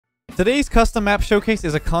Today's custom map showcase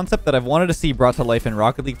is a concept that I've wanted to see brought to life in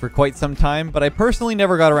Rocket League for quite some time, but I personally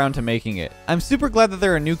never got around to making it. I'm super glad that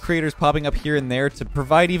there are new creators popping up here and there to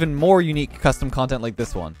provide even more unique custom content like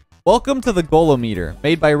this one. Welcome to the Golometer,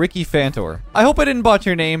 made by Ricky Fantor. I hope I didn't botch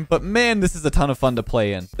your name, but man, this is a ton of fun to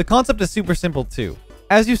play in. The concept is super simple too.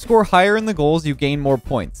 As you score higher in the goals, you gain more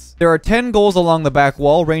points. There are 10 goals along the back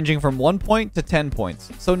wall, ranging from 1 point to 10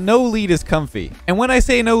 points. So no lead is comfy. And when I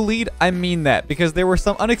say no lead, I mean that, because there were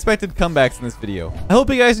some unexpected comebacks in this video. I hope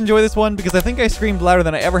you guys enjoy this one, because I think I screamed louder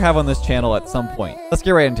than I ever have on this channel at some point. Let's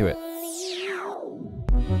get right into it.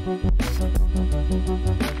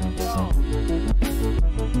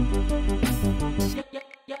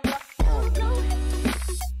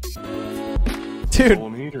 Dude,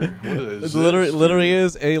 it literally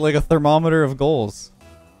is like a thermometer of goals.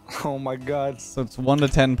 Oh my god. So it's 1 to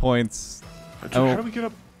 10 points. Dude, how do we get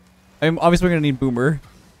up? I'm obviously gonna need Boomer.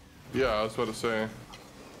 Yeah, I was about to say.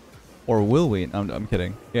 Or will we? I'm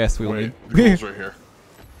kidding. Yes, we will need. The goal's right here.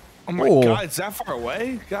 Oh my god, it's that far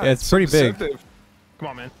away? God, yeah, it's pretty big. Come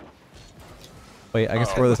on, man. Wait, I can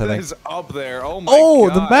score this, I think. It's up there. Oh my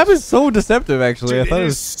god. The map is so deceptive, actually. Dude, I thought it it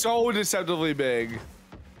is was so deceptively big.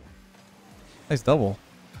 Nice double.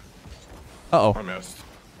 Uh-oh. I missed.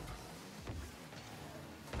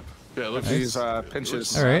 Yeah, it looks These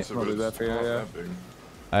pinches. All right. I'll do that for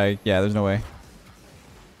you, Yeah, there's no way.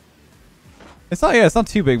 It's not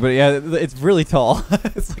too big, but yeah, it's really tall.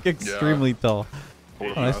 It's like extremely tall. Oh,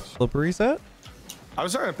 nice slippery set. I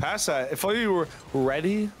was trying to pass that. If only you were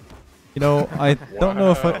ready. You know, I don't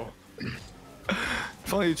know if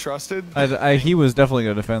If only you trusted. he was definitely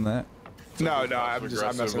gonna defend that. No, I'm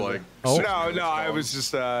messing with it. Oh. No, I was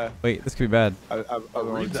just Wait, this could be bad. I'll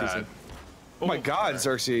read that. Oh my god,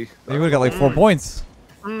 Xerxes. You would've got like 4 points.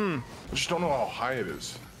 I just don't know how high it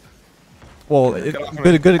is. Well,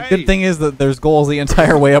 good thing is that there's goals the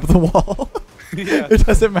entire way up the wall. Yeah. It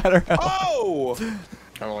doesn't matter how. Oh!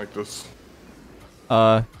 I don't like this.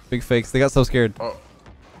 Big fakes. They got so scared. Oh.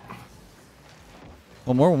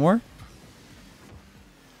 One more.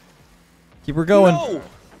 Keep her going. No!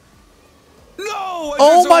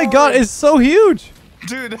 Oh my god, it's so huge!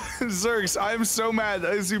 Dude, Zerx, I'm so mad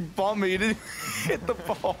as you bumped me. You didn't hit the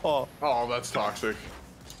ball. Oh, that's toxic.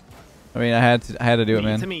 I mean, I had to do it,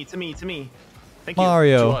 man. To me. Thank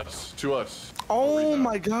Mario. To us. Oh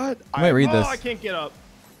my god. I might read this. I can't get up.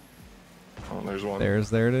 Oh, there's one. There it is.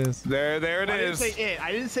 There it is.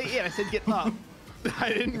 I didn't say it. I said get up. I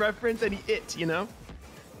didn't reference any it, you know?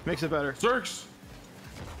 Makes it better. Zerx!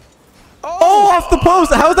 Oh, off the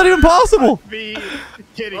post! How is that even possible? Be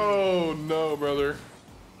kidding. Oh no, brother.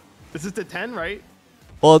 This is the 10, right?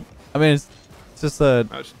 Well, I mean, it's just a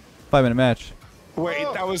 5-minute match. Wait,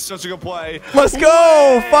 that was such a good play. Let's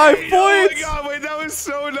go! 5 points! Oh my god, wait, that was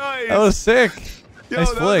so nice. That was sick. Yo, nice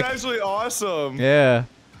that flick. was actually awesome. Yeah.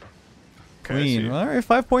 Okay, Clean. All right,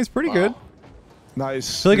 5 points, pretty good. Nice.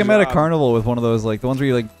 I feel like I'm at a carnival with one of those, like the ones where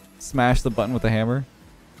you like smash the button with the hammer.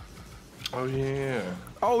 Oh yeah.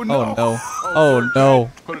 Oh no. Oh no.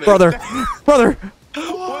 Oh no. Brother. What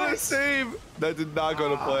a save. That did not go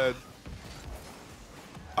to plan.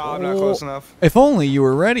 Oh, I'm not close enough. If only you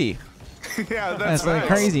were ready. Yeah, That's nice. like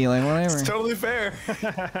crazy, like whatever. It's totally fair.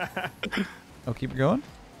 Oh, keep it going.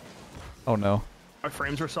 Oh no. Our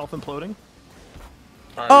frames were self-imploding.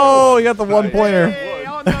 Right, Oh, you got the 1-pointer. Hey,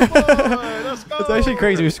 on the board. Let's go. It's actually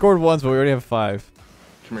crazy. We scored once, but we already have 5.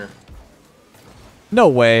 Come here. No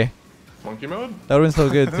way. Monkey mode? That would've been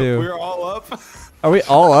so good too. We're all up. Are we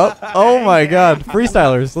all up? Oh my god.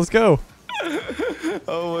 Freestylers, let's go.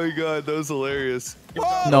 Oh my god, that was hilarious.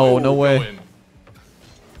 No way.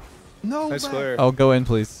 No Nice way. player. Oh, go in,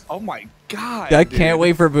 please. Oh my god. I can't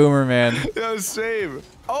wait for Boomer, man. That was save.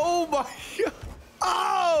 Oh my god.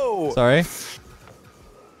 Oh! Sorry.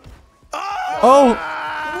 Oh! Oh!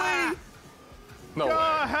 Wait! No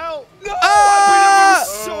way. Help! No! Ah! I was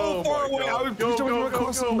so far away. I was Go,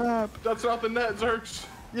 across the map. That's not the net, Zerx.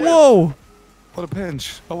 Yes. Whoa! What a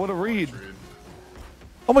pinch. Oh, what a read.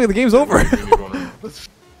 Oh my god, the game's over.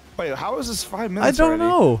 Wait, how is this 5 I minutes don't already?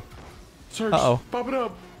 know. Zerx, Uh-oh. pop it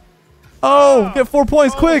up. Oh, get 4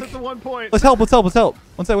 points, quick. That's the 1 point. Let's help.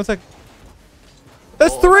 One sec.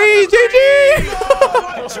 That's 3, GG!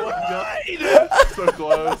 So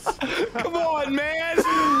close. Come on, man!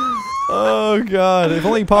 Oh god, if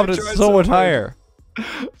only you popped it so much higher.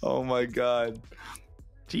 Oh my god.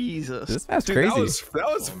 Jesus. This map's Dude, crazy. That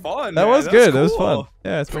was fun. That man. was good. That was cool. fun.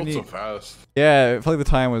 Yeah, it's Felt pretty so neat. fast. Yeah, I feel like the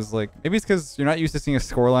time was like, maybe it's because you're not used to seeing a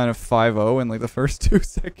scoreline of 5-0 in like the first 2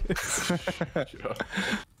 seconds. Yeah.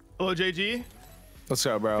 Hello, JG. Let's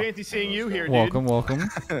go, bro. Fancy seeing you here, dude. Welcome.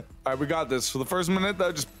 All right, we got this. For the first minute,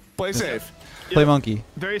 though, just Play safe. Play monkey.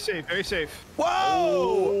 Very safe. Very safe. Whoa!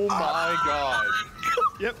 Oh my god.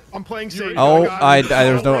 Yep. I'm playing safe. Oh, God.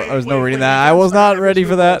 there was no reading that. I was not ready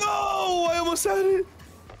for that. No! I almost had it.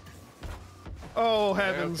 Oh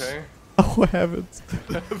heavens. Okay. Oh heavens.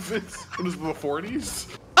 What is the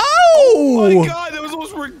 40s? Oh my Oh! god, that was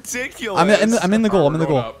almost ridiculous. I'm in the goal. I'm in the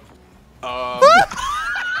goal.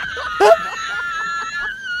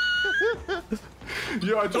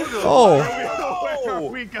 Yeah, I told you. Oh. Where are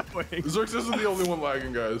we going? Zerx isn't the only one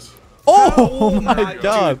lagging, guys. Oh my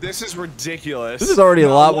god. Dude, this is ridiculous. This is already a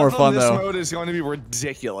lot more Leth fun on this though. mode is going to be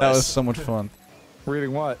ridiculous. That was so much fun.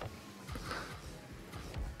 Reading what?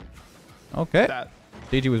 Okay. That.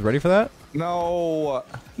 DG was ready for that? No.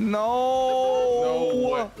 No.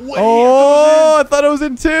 No way. Oh, I thought it was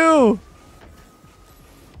in 2.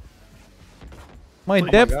 My Oh my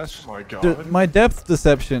depth, gosh. Oh my god. my depth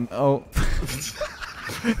deception. Oh,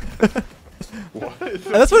 What?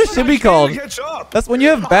 that's what it should be called. Catch up. That's when you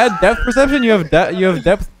have bad depth perception. You have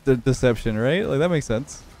depth deception, right? Like that makes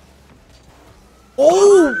sense.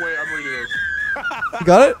 Oh, Wait, I'm reading this. you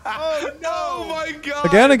got it Oh no! Oh my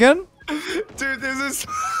god! again. Dude, this is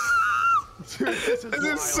This this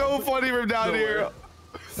is so funny from down No here.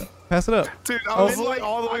 way. Pass it up. Dude, I Oh. was like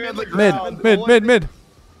all the way on the Mid, ground. mid.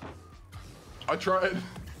 I tried.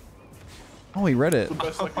 Oh, he read it. The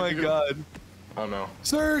best I Oh could my do. god. Oh no.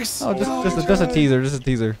 Zerx! Oh, just a teaser. Just a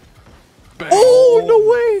teaser. Bang. Oh no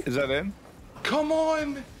way! Is that in? Come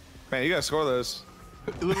on! Man, you gotta score those.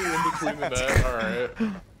 Literally in between the net.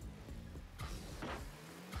 Alright.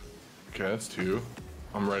 Okay, that's 2.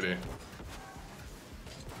 I'm ready.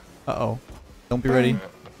 Uh oh. Don't be ready.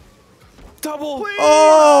 Double! Please.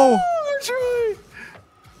 Oh! That's right!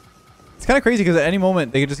 It's kind of crazy because at any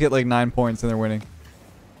moment they could just get like 9 points and they're winning.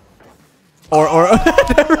 Or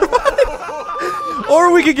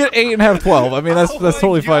or we could get 8 and have 12. I mean that's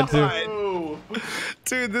totally fine too. Oh!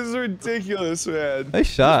 Dude, this is ridiculous, man. Nice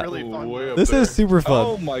shot. really fun. Way up This there. is super fun.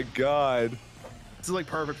 Oh my god. This is like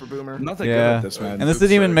perfect for Boomer. Nothing good Yeah. at this, man. And this Good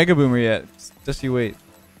isn't even save. Mega Boomer yet. Just you wait.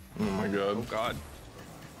 Oh my god. God.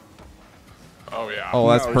 Oh yeah. Oh,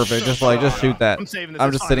 that's No, perfect. Just shoot that. I'm saving this. I'm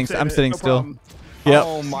it's just fine, sitting. I'm saving it, sitting no still. problem. Yep.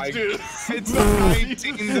 Oh my Dude. god. It's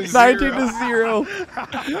 19 to 0. 19 to 0.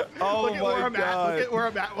 Oh Look at where my I'm at. god. Look at where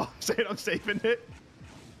I'm at while I'm saying I'm saving it.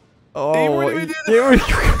 Oh, wouldn't even do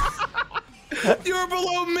he You were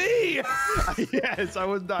below me! Yes, I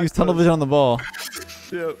was not. was tunnel vision on the ball.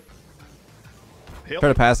 Yep. Try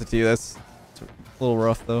to pass it to you. That's it's a little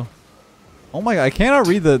rough though. Oh my god, I cannot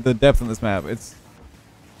read the depth on this map. It's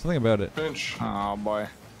something about it. Pinch. Oh boy.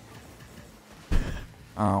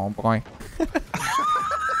 Oh boy.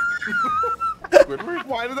 Squidward?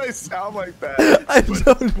 Why did I sound like that? I don't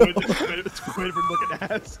know. It's Squid for looking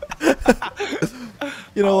ass.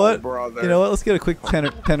 You know Oh, what? brother. You know what? Let's get a quick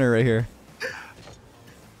tenor right here.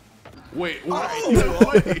 Wait, what?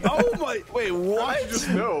 Oh my. Wait, what? You just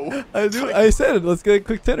know. I said it. Let's get a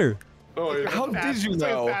quick tenor. Oh yeah. How did you It's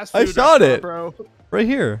like a know? fast I food shot restaurant, it. bro. Right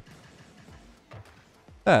here.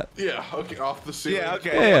 That. Yeah, okay, off the ceiling. Yeah,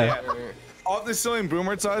 okay. Yeah. Off the ceiling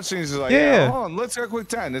boomer touch, and he's just like, Yeah. hold on, let's go quick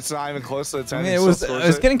 10. It's not even close to the 10. I mean, He it still was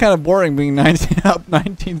scores it. getting kind of boring being 19 up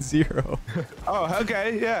 19-0. Oh,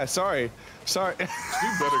 okay. Yeah, sorry. Sorry. Do better,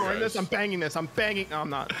 Scoring guys. this, I'm banging this. I'm banging. No, I'm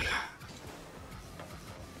not.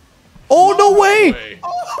 Oh no way! Way.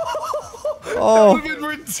 That Oh. would have been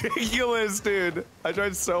ridiculous, dude. I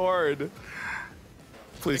tried so hard.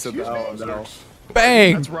 Please hit that. Oh, no.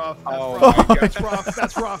 Bang! That's rough. That's Oh rough. my god. That's rough.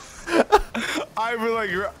 That's rough. I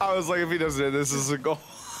was like, if he doesn't hit, this is a goal.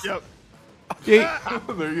 Yep.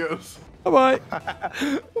 Yeet. There he goes. Bye-bye.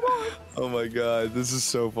 Oh my god, this is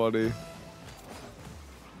so funny.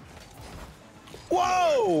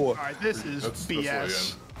 Whoa! All right, this is That's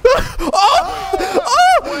BS.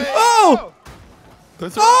 Oh!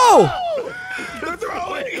 That's Oh! They're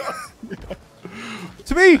throwing!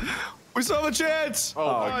 To me! We still have a chance!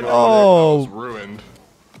 Oh my god. Oh. That was ruined.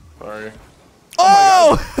 Sorry.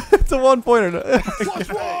 Oh! It's a 1-pointer. Let's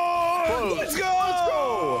go! Let's go!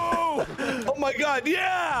 Oh my god,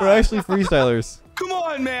 yeah! We're actually freestylers. Come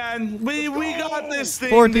on, man. We got this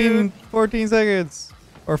thing, 14 seconds.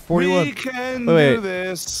 Or 41. We can Wait. do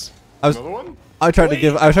this. Another one? I tried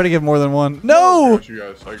to give more than one. No! Got you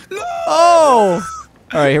guys. Like, Oh!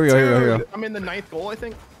 Alright, here we go. I'm in the 9th goal, I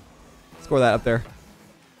think. Score that up there.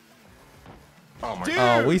 oh my Dude.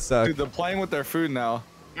 god. Oh, we suck. Dude, they're playing with their food now.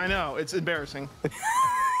 I know. It's embarrassing.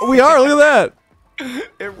 We are, look at that!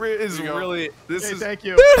 It is Here you go. really. This Hey, is. thank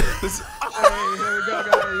you. This, Hey, here we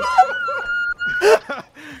go, guys.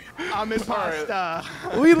 I'm in pasta.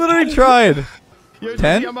 We literally tried. Yo,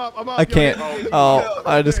 10? I'm up. I can't. Oh,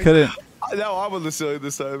 I just couldn't. No, I'm on the ceiling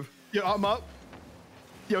this time. Yo, I'm up.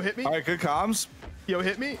 Yo, hit me. All right, good comms. Yo,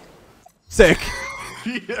 hit me. Sick.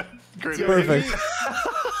 Yeah, great. Yo, hit Perfect. me.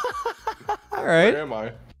 All Where right. am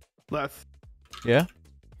I? Leth. Yeah.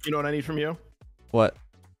 You know what I need from you? What?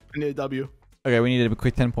 I need a W. Okay, we need a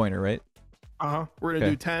quick 10-pointer, right? We're gonna Okay.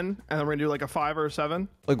 do 10, and then we're gonna do like a 5 or a 7.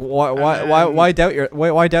 Like why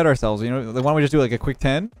doubt ourselves? You know, like, why don't we just do like a quick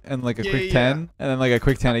 10 and like a quick 10 and then like a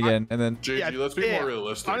quick 10 again and then JG, let's be more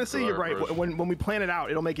realistic. Honestly, you're right. When we plan it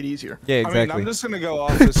out, it'll make it easier. yeah, exactly. I mean, I'm just gonna go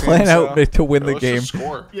off this Plan game, out so. to win the Let's game. just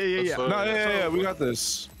score. Yeah. No, yeah, we got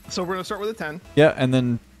this. So we're gonna start with a 10. Yeah, and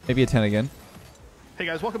then maybe a 10 again. Hey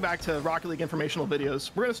guys, welcome back to Rocket League informational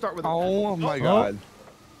videos. We're gonna start with a 10. Oh my god.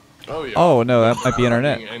 Oh yeah. Oh no, that might be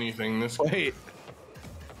internet. Anything this. Wait.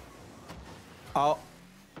 Oh.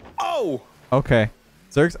 Okay,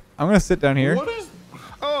 Zerx, I'm gonna sit down here. What is?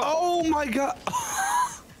 Oh my god.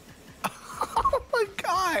 Oh my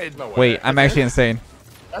god. No way. Wait, I'm actually insane.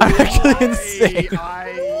 I'm actually insane.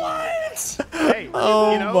 What? Hey,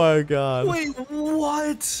 Oh you know, my god. Wait,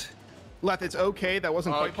 what? Leth, it's okay. That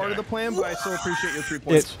wasn't quite part of the plan, but I still appreciate your 3 It,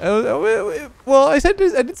 points. well, I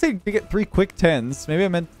did say to get 3 quick 10s. Maybe I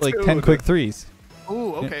meant like 10 quick 3s.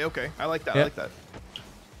 Ooh, okay. I like that. Yeah. I like that.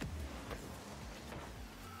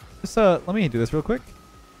 Just let me do this real quick.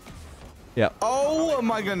 Yeah, Oh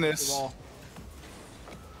my goodness. Ball.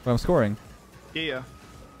 I'm scoring. Yeah.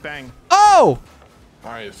 Bang. Oh,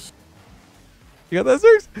 Nice. you got that,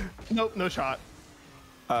 Zerx? Nope, no shot.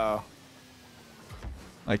 Oh.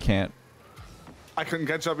 I can't. I couldn't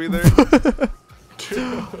catch up either.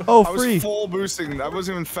 Oh, I was free. full boosting. I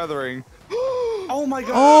wasn't even feathering. Oh my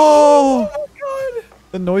god. Oh, Oh my god.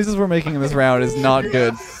 the noises we're making in this round is not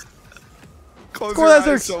good. Close Score your that,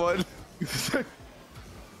 eyes, Zerx. someone.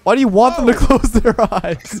 Why do you want them to close their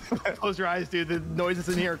eyes? Close your eyes, dude. The noises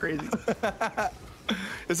in here are crazy.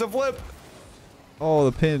 It's a flip. Oh,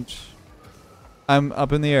 the pinch. I'm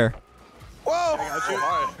up in the air. Whoa. Oh,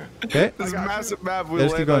 hi. Okay, This got you. massive map, we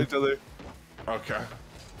Let's land keep on going. each other. Okay.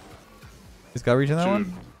 he's got to reach in that Dude,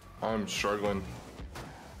 one. I'm struggling.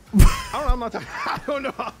 I don't know. I don't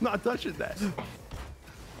know. I'm not touching that.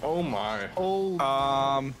 Oh my. Oh,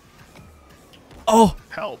 Oh,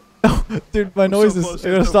 help. dude, my noises. close,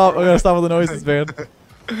 I'm gonna so stop. far. I'm gonna stop with the noises, man.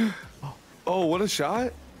 Oh, what a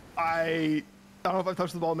shot. I don't know if I've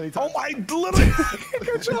touched the ball many times. Oh my, literally, I can't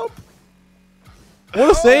catch up.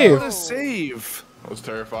 What a save! What a save. That was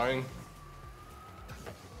terrifying.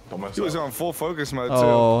 Don't mess He was up. on full focus mode, too.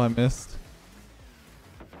 Oh, I missed.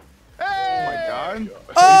 Oh my god.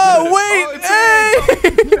 Oh wait! Hey!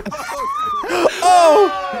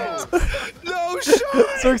 Oh! No shot.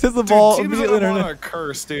 Zerx hits the ball Dude, teams immediately. that are on Internet. a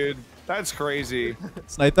curse, dude. That's crazy.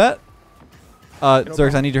 Snipe that.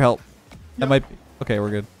 Zerx, I need your help. That might be. Okay, we're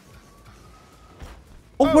good.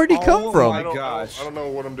 Oh, where'd he come oh from? my I gosh. don't know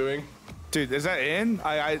what I'm doing. Dude, is that in?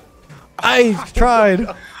 I tried.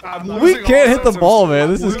 I'm We losing all can't hit the sense of- ball, man.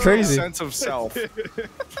 This I'm is losing crazy. Sense of self.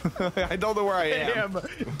 I don't know where I am. Damn,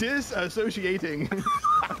 disassociating.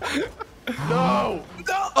 No.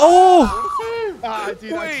 Oh! Ah,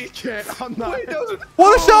 dude, I Wait. can't. I'm not. Wait, that was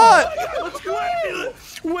What a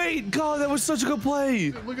shot! Wait, God, that was such a good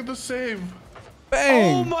play. Look at the save.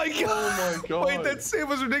 Bang! Oh my god. Oh my god. Wait, that save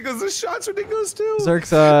was ridiculous. The shot's ridiculous too.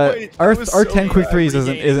 Zerx, Wait, our that was 10 so quick bad. threes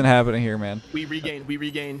Regain. isn't happening here, man. We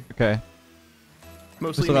regain. Okay. We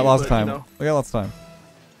Mostly still got me, lots of but, time. you know, We got lots of time.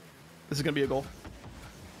 this is gonna be a goal.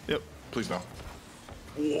 Yep. Please no.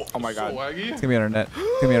 Oh my god. So laggy. It's gonna be on our net.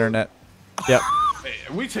 It's gonna be on our net. Yep. Hey,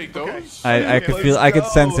 we take those. I could feel. I could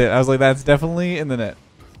sense it. I was like, that's definitely in the net.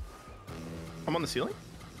 I'm on the ceiling.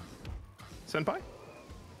 Senpai.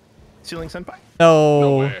 Ceiling senpai. No.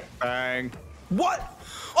 No way. Bang. What?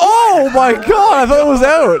 Oh my god! I thought it was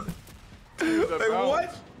out. Wait,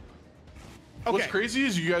 what? What's Okay. crazy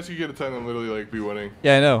is you guys could get a 10 and literally like be winning.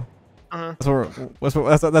 Yeah, I know. That's our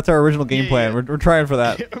original game Yeah, plan. yeah. We're trying for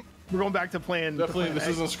that. We're going back to plan. Definitely, plan this A.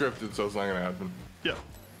 isn't scripted, so it's not gonna happen. Yeah.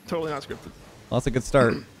 Totally not scripted. Well, that's a good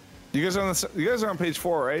start. You guys are on page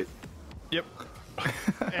 4, right? Yep.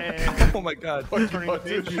 And Oh my god. turning the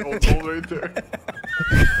page. You old goal right there.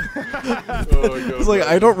 Oh my god. It's like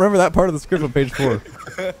I don't remember that part of the script on page 4.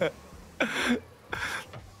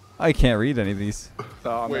 I can't read any of these.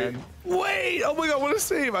 Oh Wait. man. Wait! Oh my god, what a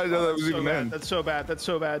save! I didn't know that was So even bad. in. That's so bad. That's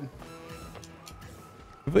so bad.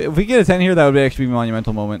 If we get a 10 here, that would actually be a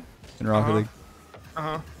monumental moment in Rocket League.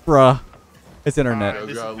 Bruh. It's internet. Guys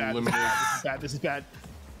This is got bad. eliminated. This is bad.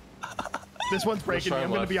 This one's breaking me. try I'm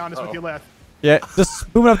gonna left. be honest with you, Leth. Yeah,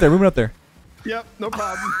 just move it up there. Move it up there. Yep. No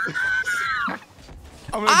problem.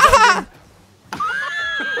 I'm gonna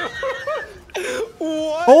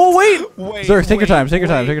What? Oh wait. Wait. Zerk, take your time. Take your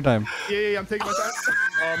time. wait. Take your time. Yeah, I'm taking my time.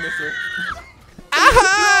 Oh, mister.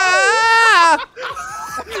 Ah!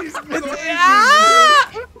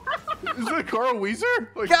 Is that Carl Weezer?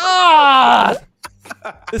 Like, God!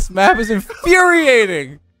 This map is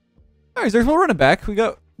infuriating. All right, Zerk, we'll run it back. We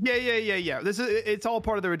go. Yeah. It's all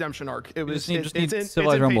part of the redemption arc. It was. just need It's in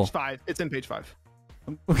Civilized Rumble. page 5. It's in page 5.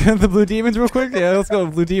 The blue demons real quick. Yeah, let's go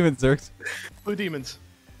blue demons, Zerk. Blue demons.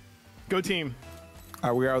 Go team.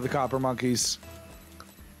 We are the copper monkeys.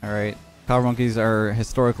 All right, copper monkeys are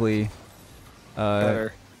historically.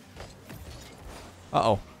 Better.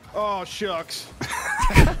 Uh-oh. Oh shucks.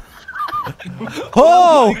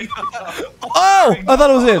 Oh! Oh! I thought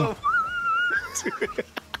it was in.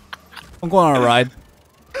 I'm going on a ride.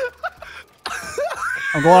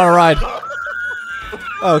 I'm going on a ride.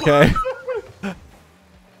 Okay.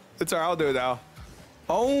 It's alright, I'll do it now.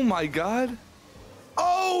 Oh my god.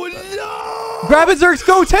 Oh no! Grab it, Zerks.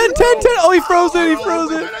 Go 10, 10, 10. Oh, he froze it. He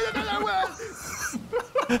froze it.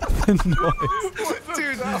 The noise.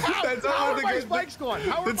 Dude, that's How all are the my good. spikes gone?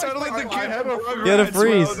 How are That my sounded like the spikes kid gone? from Rugrats. Get a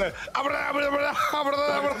freeze. Well,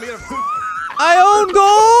 I own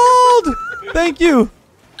gold. Thank you.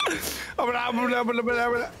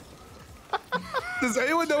 Does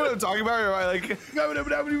anyone know what I'm talking about? Or am I like,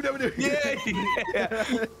 yeah.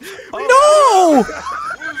 No!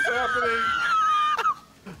 what's happening?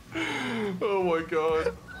 Oh my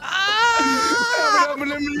god.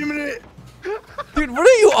 Dude, what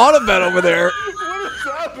are you on about over there? What is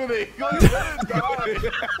happening?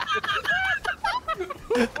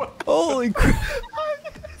 Holy crap.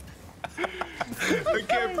 I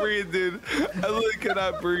can't breathe, dude. I literally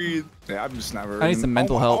cannot breathe. Yeah, I'm just never. I need some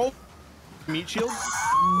mental help. Meat shield.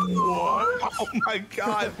 What? Oh my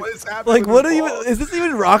god, what is happening? Like, what with are the you? ball? Is this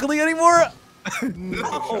even Rocket League anymore? No.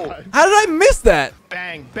 How did I miss that?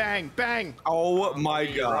 Bang, bang, bang. Oh my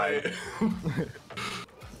god.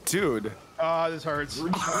 Dude. Oh, this hurts.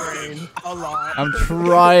 Brain a lot. I'm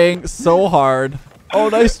trying so hard. Oh,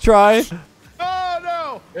 nice try. Oh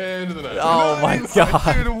no! Into the net. Oh my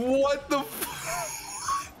god. Dude, what the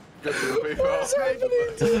Get to the big house.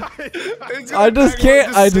 It's I just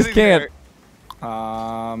can't. I just sitting can't. there.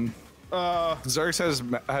 Zerx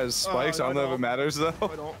has spikes. I don't know if it matters though.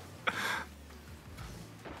 I don't.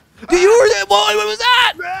 You were there. What was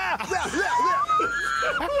that?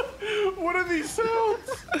 What are these sounds?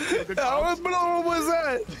 What was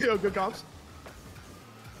that? Yo, good comps.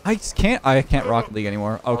 I just can't. I can't Rocket League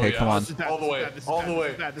anymore. Okay, Oh, yeah. come on. This is bad, All the way, This is all bad, the this way.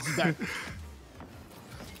 is bad, this is bad.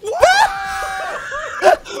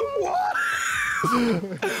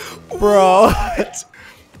 Bro.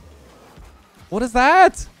 What is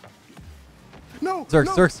that? No. Zerx,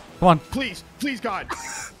 no. Zerx, come on. Please, God.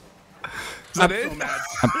 Is that it? So mad.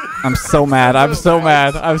 I'm so mad. I'm so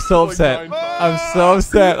mad. I'm so upset. I'm so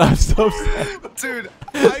upset. I'm so upset. Dude,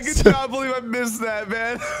 I cannot believe I missed that,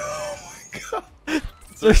 man. Oh my god.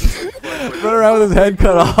 Zerx, run around with his head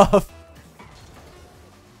cut off.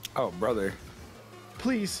 Oh, brother.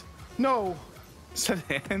 Please. No. Is that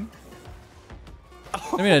hand?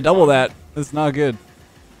 I mean, to double that. That's not good.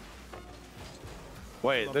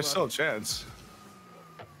 Wait, there's still a chance.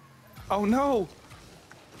 Oh no.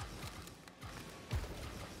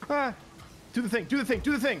 Ah. Do the thing. Do the thing.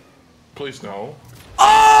 Do the thing. Please no.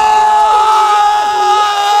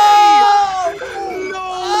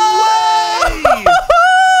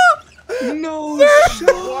 No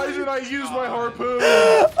Why did I use my harpoon?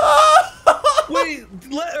 Wait,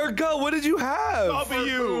 let her go. What did you have?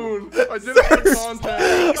 W. I did it for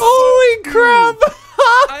contact. Holy crap!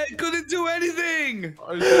 I couldn't do anything.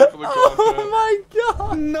 I did it for the content. Oh my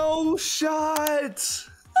god! No shot.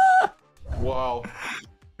 Wow.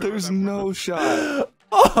 There's no shot.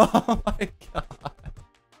 Oh my god!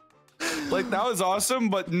 Like, that was awesome,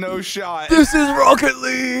 but no shot. This is Rocket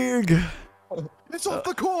League! It's off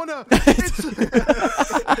the corner.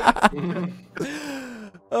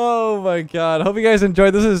 Oh my god! Hope you guys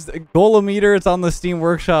enjoyed. This is Golometer. It's on the Steam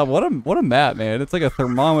Workshop. What a map, man! It's like a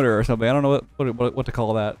thermometer or something. I don't know what to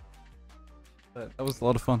call that. But that was a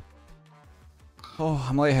lot of fun. Oh,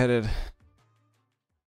 I'm lightheaded.